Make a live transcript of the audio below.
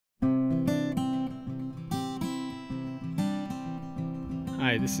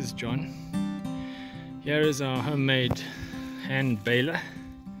Hi, this is John. Here is our homemade hand baler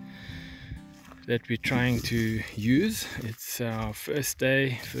that we're trying to use. It's our first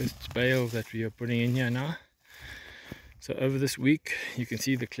bale that we are putting in here now. So over this week you can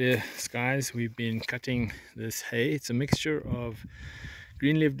see the clear skies. We've been cutting this hay. It's a mixture of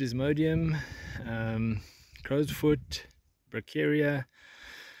green-leaved desmodium, crow's foot, bracharia,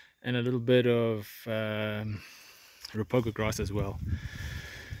 and a little bit of rapoka grass as well.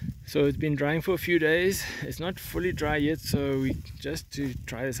 So it's been drying for a few days. It's not fully dry yet, so we just to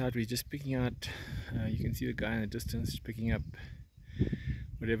try this out, we're just picking out, you can see the guy in the distance picking up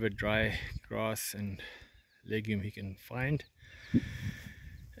whatever dry grass and legume he can find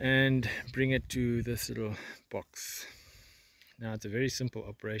and bring it to this little box. Now it's a very simple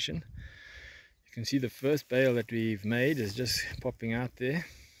operation. You can see the first bale that we've made is just popping out there.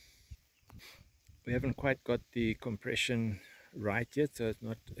 We haven't quite got the compression right yet, so it's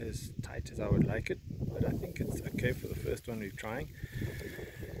not as tight as I would like it, but I think it's okay for the first one we're trying.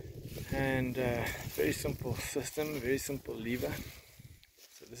 And very simple system, very simple lever.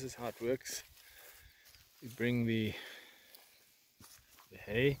 So this is how it works. You bring the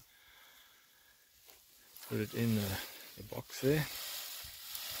hay, put it in the box there.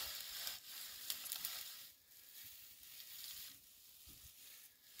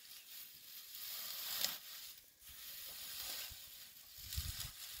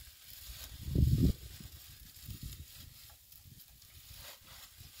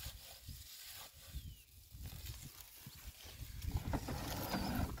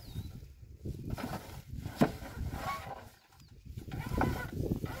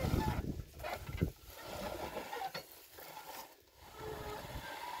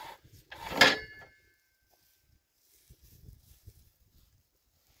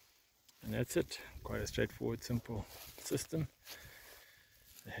 And that's it. Quite a straightforward, simple system.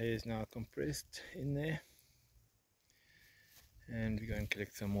 The hay is now compressed in there, and we go and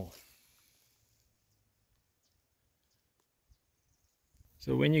collect some more.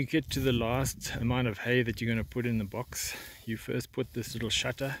 So when you get to the last amount of hay that you're going to put in the box, you first put this little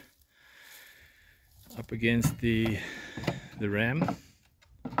shutter up against the ram.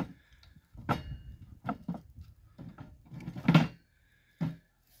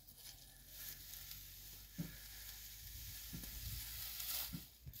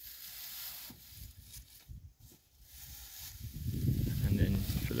 And then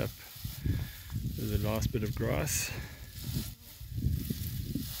fill up with the last bit of grass.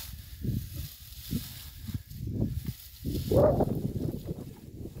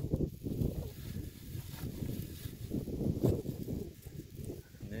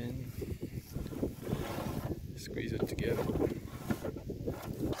 And then squeeze it together.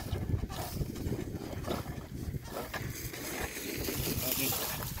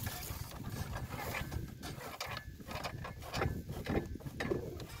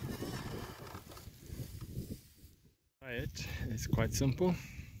 It's quite simple.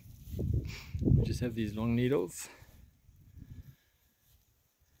 We just have these long needles.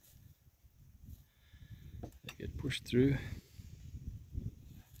 They get pushed through.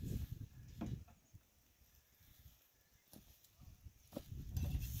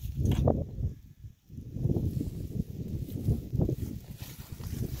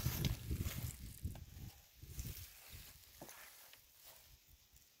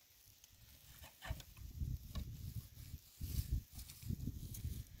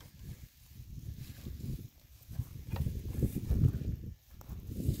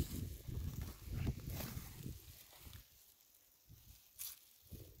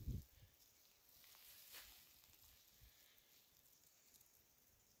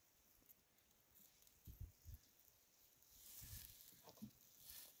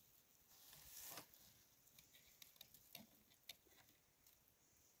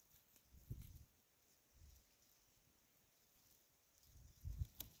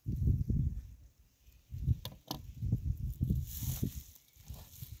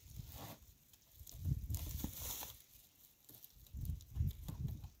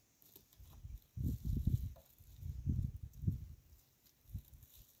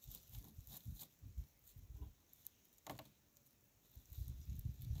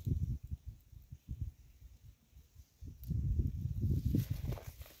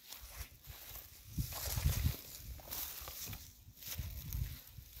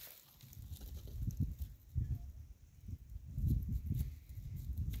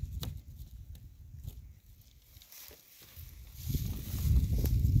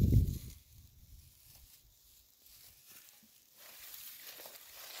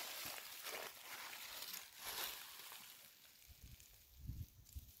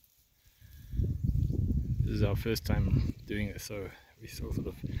 This is our first time doing this, so we're still sort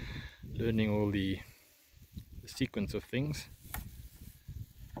of learning all the sequence of things.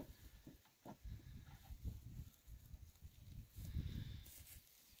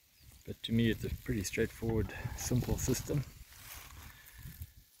 But to me it's a pretty straightforward, simple system.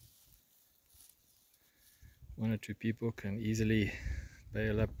 One or two people can easily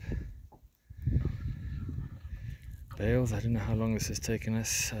bale up bales. I don't know how long this has taken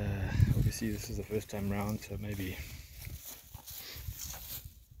us. Obviously this is the first time round, so maybe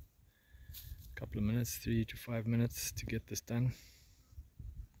a couple of minutes, 3 to 5 minutes to get this done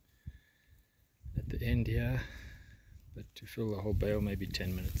at the end here. But to fill the whole bale, maybe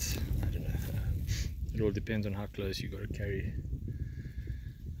 10 minutes. I don't know. It all depends on how close you got to carry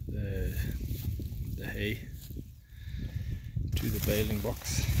the hay to the baling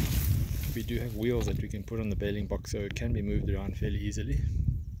box. We do have wheels that we can put on the baling box, so it can be moved around fairly easily.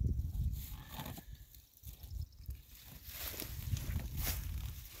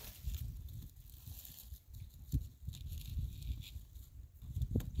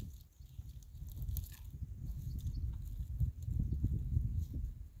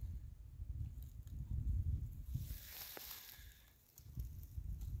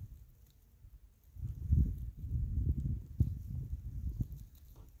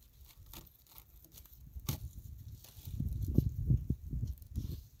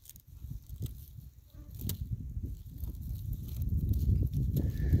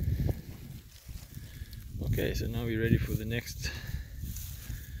 Okay, so now we're ready for the next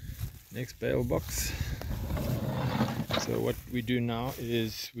bale box. So what we do now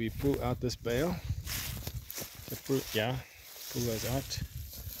is we pull out this bale. So pull those out,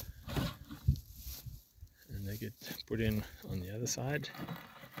 and they get put in on the other side.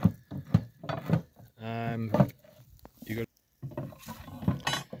 You got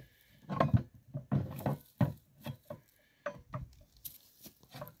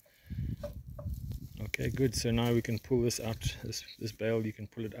Okay, good. So now we can pull this out. This bale, you can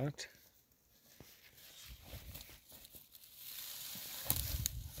pull it out.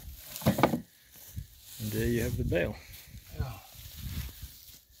 And there you have the bale.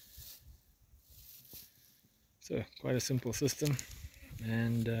 So quite a simple system,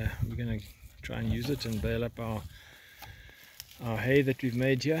 and we're going to try and use it and bale up our hay that we've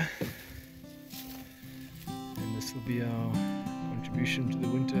made here. And this will be our contribution to the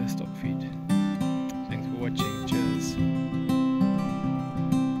winter stock feed. Thanks for watching. Cheers.